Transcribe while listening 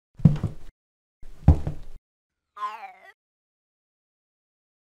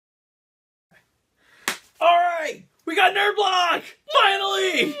We got Nerd Block!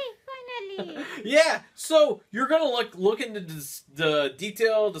 Finally! Finally! Yeah, so you're gonna look into the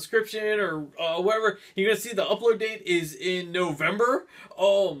detail description or whatever. You're gonna see the upload date is in November.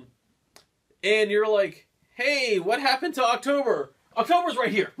 And you're like, hey, what happened to October? October's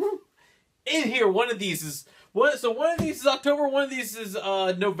right here. In here, one of these is one of these is October, one of these is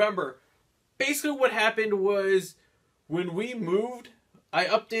November. Basically, what happened was when we moved, I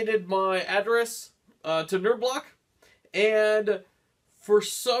updated my address to NerdBlock, and for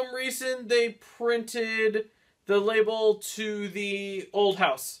some reason they printed the label to the old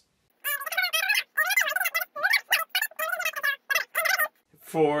house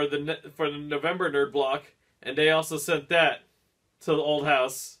for the November NerdBlock, and they also sent that to the old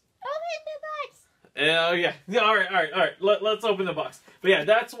house. Oh yeah. All right. Let's open the box. But yeah,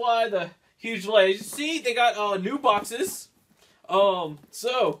 that's why the huge delay. See, they got new boxes.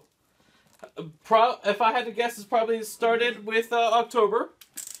 So if I had to guess, it's probably started with October.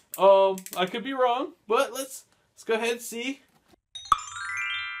 I could be wrong, but let's go ahead and see.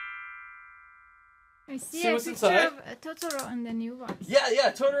 I see a what's picture inside. of Totoro on the new box.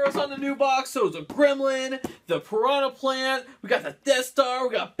 Yeah, Totoro's on the new box. So it's a Gremlin, the Piranha Plant. We got the Death Star.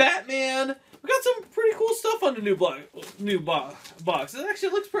 We got Batman. We got some pretty cool stuff on the new box. It actually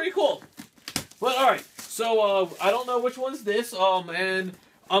looks pretty cool. But alright, so I don't know which one's this, and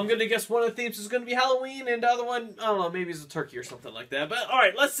I'm gonna guess one of the themes is gonna be Halloween, and the other one, I don't know, maybe it's a turkey or something like that. But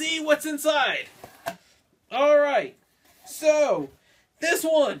alright, let's see what's inside. Alright, so this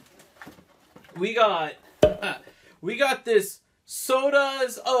one, we got this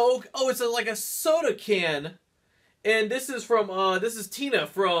sodas. Oh, it's like a soda can, and this is from this is Tina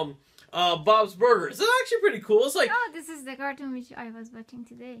from Bob's Burgers. It's actually pretty cool. It's like, oh, this is the cartoon which I was watching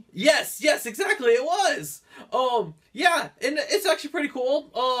today. Yes, exactly. It was. Yeah, and it's actually pretty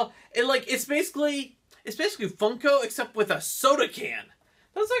cool. And like it's basically Funko except with a soda can.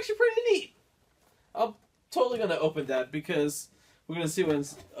 That's actually pretty neat. I'm totally gonna open that because we're gonna see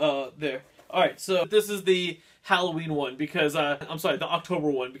what's there. All right, so this is the Halloween one because I'm sorry, the October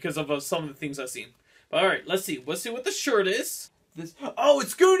one because of some of the things I've seen. But all right, let's see. Let's see what the shirt is. Oh,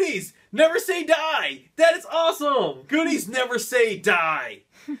 it's Goonies! Never Say Die! That is awesome! Goonies Never Say Die!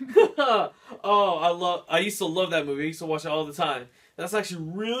 I used to love that movie. I used to watch it all the time. That's actually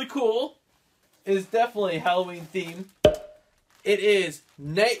really cool. It's definitely Halloween themed. It is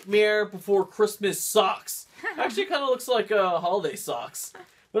Nightmare Before Christmas socks. Actually kind of looks like holiday socks.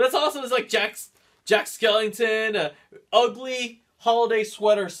 But that's awesome. It's like Jack Skellington, ugly holiday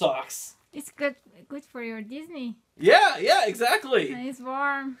sweater socks. It's good for your Disney. Yeah, exactly. And it's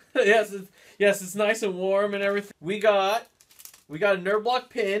warm. yes, it's nice and warm and everything. We got a NerdBlock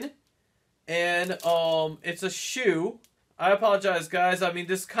pin, and it's a shoe. I apologize, guys. I mean,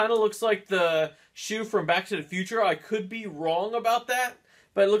 this kind of looks like the shoe from Back to the Future. I could be wrong about that,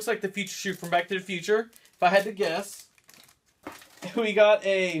 but it looks like the future shoe from Back to the Future. If I had to guess, we got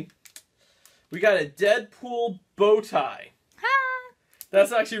a Deadpool bow tie.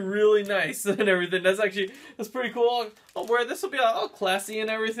 That's actually really nice and everything. That's pretty cool. I'll wear this. Will be all classy and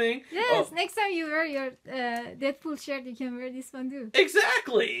everything. Yes, next time you wear your Deadpool shirt, you can wear this one too.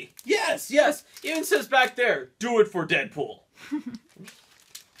 Exactly. Yes. Even says back there, do it for Deadpool.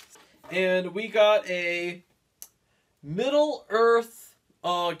 And we got a Middle Earth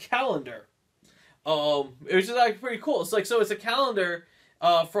calendar. Which is actually pretty cool. It's a calendar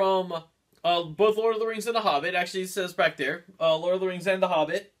from both Lord of the Rings and The Hobbit. Actually, it says back there, Lord of the Rings and The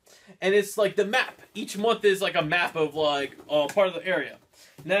Hobbit. And it's like the map. Each month is like a map of like part of the area.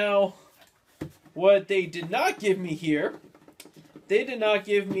 Now, what they did not give me here, they did not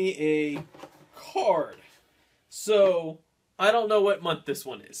give me a card. So, I don't know what month this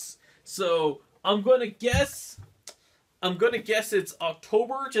one is. So, I'm going to guess it's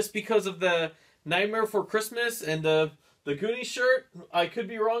October just because of the Nightmare Before Christmas and the Goonies shirt. I could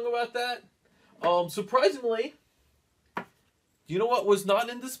be wrong about that. Surprisingly, you know what was not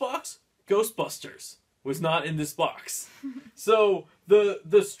in this box? Ghostbusters was not in this box. So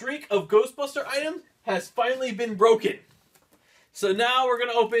the streak of Ghostbuster items has finally been broken. So now we're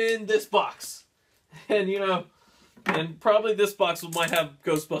gonna open this box, and and probably this box might have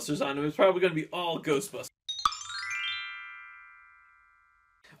Ghostbusters on it. It's probably gonna be all Ghostbusters.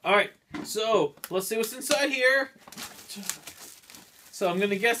 All right, so let's see what's inside here. So I'm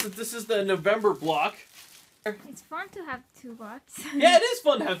going to guess that this is the November block. It's fun to have 2 boxes. Yeah, it is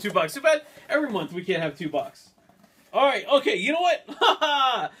fun to have 2 boxes. Too bad every month we can't have 2 boxes. Alright, okay, you know what?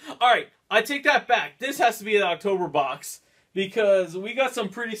 Alright, I take that back. This has to be the October box because we got some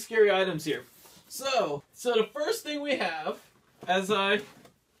pretty scary items here. So the first thing we have,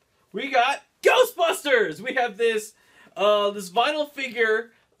 we got Ghostbusters. We have this this vinyl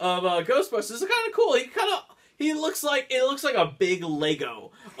figure of Ghostbusters. It's kind of cool. He looks like a big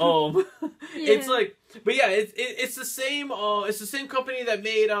Lego. Yeah. It's like, but yeah, it's the same. It's the same company that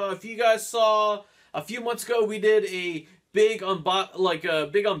made. If you guys saw a few months ago, we did a big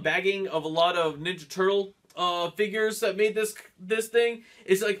unbagging of a lot of Ninja Turtle figures that made this thing.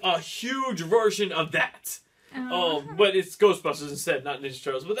 It's like a huge version of that. But it's Ghostbusters instead, not Ninja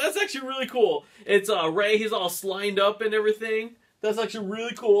Turtles. But that's actually really cool. It's Ray. He's all slined up and everything. That's actually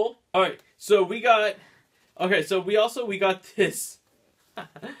really cool. All right, so we got. Okay, so we got this.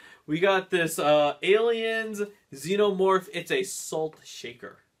 We got this Aliens Xenomorph. It's a salt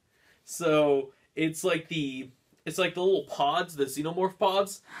shaker. So it's like the little pods, the Xenomorph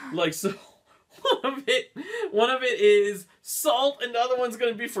pods. Like, so one of it is salt, and the other one's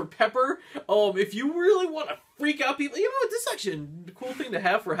gonna be for pepper. If you really want to freak out people, you know what? This is actually a cool thing to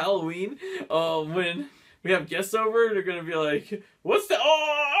have for Halloween. When we have guests over, they're gonna be like, "What's that?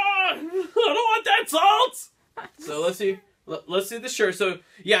 Oh, I don't want that salt." So let's see the shirt. So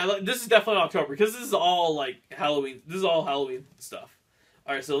yeah, this is definitely October because this is all like Halloween. This is all Halloween stuff.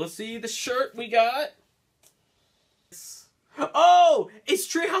 All right, so let's see the shirt we got. Oh, it's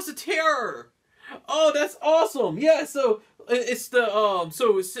Treehouse of Terror. Oh, that's awesome. Yeah, so it's the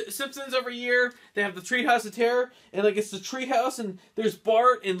so Simpsons every year they have the Treehouse of Terror, and like it's the treehouse, and there's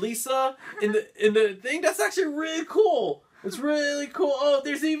Bart and Lisa in the thing. That's actually really cool. It's really cool. Oh,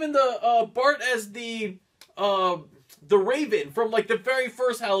 there's even the Bart as the Raven from like the very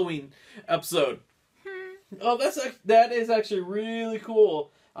first Halloween episode. Oh, that is actually really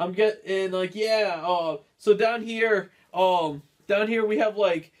cool. I'm getting like, yeah. So down here we have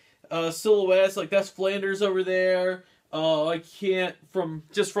like silhouettes. Like that's Flanders over there. I can't from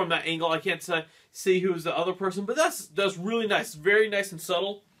that angle I can't see who's the other person, but that's really nice. Very nice and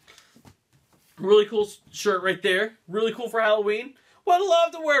subtle. Really cool shirt right there. Really cool for Halloween. Would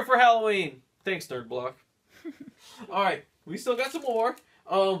love to wear it for Halloween. Thanks, Nerd Block. All right, we still got some more.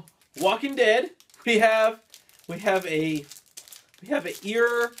 Walking Dead. We have a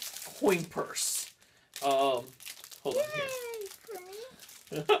ear coin purse. Hold on here.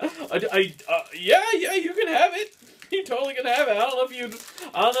 Yeah, you can have it. You totally can have it. I don't know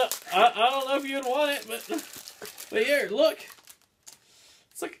if you'd want it, but here, look.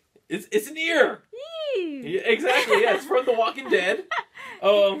 It's like it's an ear. Yeah, exactly. Yeah, it's from The Walking Dead.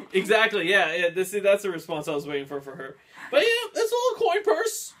 Exactly. Yeah. That's the response I was waiting for her. But yeah, it's a little coin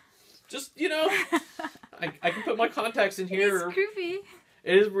purse. Just I can put my contacts in here. It's creepy.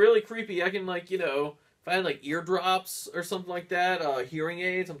 It is really creepy. I can if I had like eardrops or something like that, hearing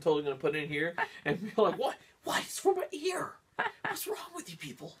aids, I'm totally gonna put it in here and be like, what? What? It's for my ear. What's wrong with you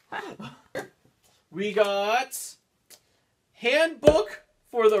people? We got handbook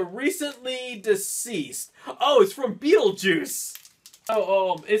for the recently deceased. Oh, it's from Beetlejuice.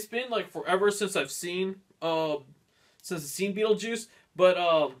 Oh, it's been like forever since I've seen Beetlejuice,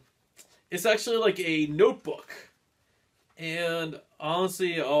 but it's actually like a notebook. And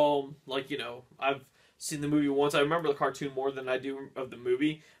honestly, I've seen the movie once. I remember the cartoon more than I do of the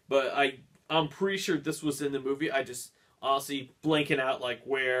movie, but I'm pretty sure this was in the movie. I just honestly blanking out like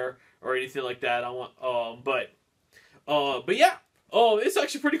where or anything like that. But yeah. Oh, it's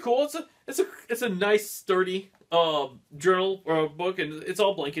actually pretty cool. It's a nice sturdy journal or book, and it's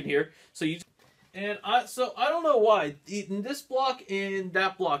all blank in here. So I don't know why this block and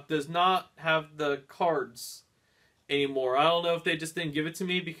that block does not have the cards anymore. I don't know if they just didn't give it to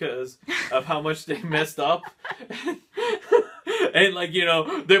me because of how much they messed up. And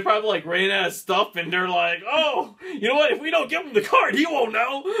they probably like ran out of stuff, and they're like, "Oh, you know what? If we don't give him the card, he won't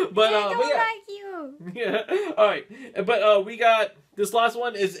know." But I don't but yeah. like you. Yeah. All right. But we got this last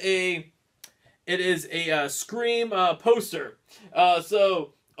one is a Scream poster. And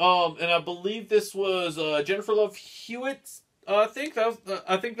I believe this was Jennifer Love Hewitt. I think that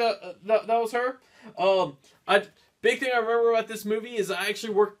was her. Big thing I remember about this movie is I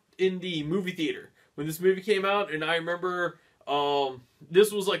actually worked in the movie theater when this movie came out, and I remember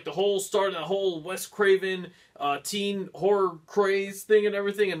this was like the whole start of the whole Wes Craven teen horror craze thing and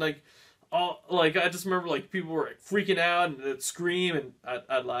everything, and I just remember like people were like freaking out and they'd scream, and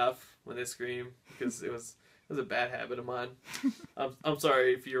I'd laugh when they scream because it was a bad habit of mine. I'm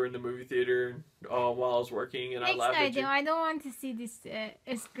sorry if you were in the movie theater while I was working and I laughed at you. I don't want to see this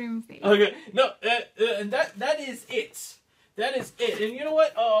scream thing. Okay, no, and that is it. That is it. And you know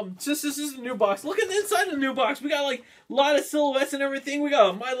what? Since this is a new box, look at the inside of the new box. We got like a lot of silhouettes and everything. We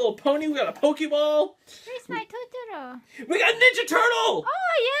got a My Little Pony. We got a Pokeball. Where's my Totoro? We got Ninja Turtle.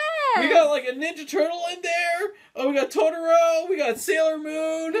 Oh yeah. We got like a Ninja Turtle in there. Oh, we got Totoro. We got Sailor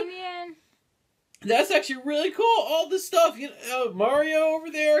Moon. Vivian. That's actually really cool. All this stuff, Mario over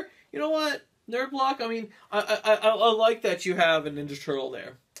there. You know what, Nerd Block? I mean, I like that you have a Ninja Turtle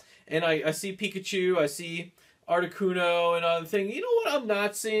there, and I see Pikachu. I see Articuno and other thing. You know what? I'm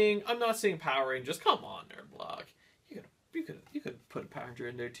not seeing Power Rangers. Come on, Nerd Block. You could put a Power Ranger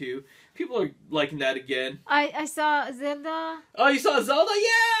in there too. People are liking that again. I saw Zelda. Oh, you saw Zelda?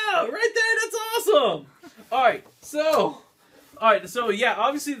 Yeah, right there. That's awesome. All right, so yeah,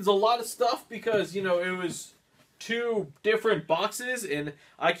 obviously there's a lot of stuff because it was 2 different boxes, and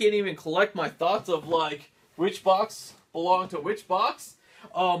I can't even collect my thoughts of like which box belonged to which box.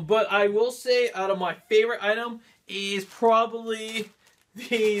 But I will say, out of my favorite item is probably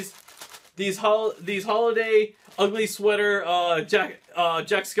these holiday ugly sweater Jack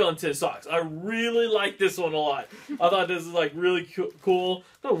Skellington socks. I really like this one a lot. I thought this is like really cool.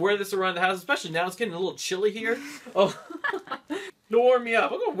 I'm gonna wear this around the house, especially now it's getting a little chilly here. Oh, to warm me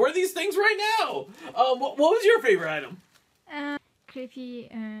up. I'm gonna wear these things right now. What was your favorite item?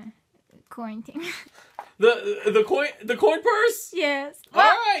 Creepy coin thing. The coin purse? Yes. All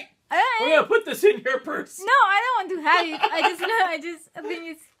right. We're gonna put this in your purse. No, I don't want to have it. I think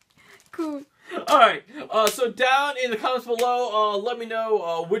it's cool. Alright, so down in the comments below, let me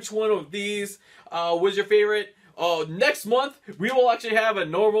know which one of these was your favorite. Next month, we will actually have a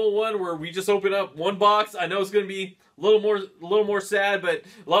normal one where we just open up one box. I know it's going to be a little more sad, but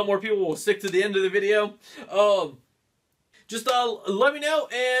a lot more people will stick to the end of the video. Just let me know,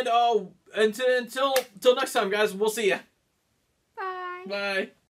 and until next time, guys, we'll see ya. Bye. Bye.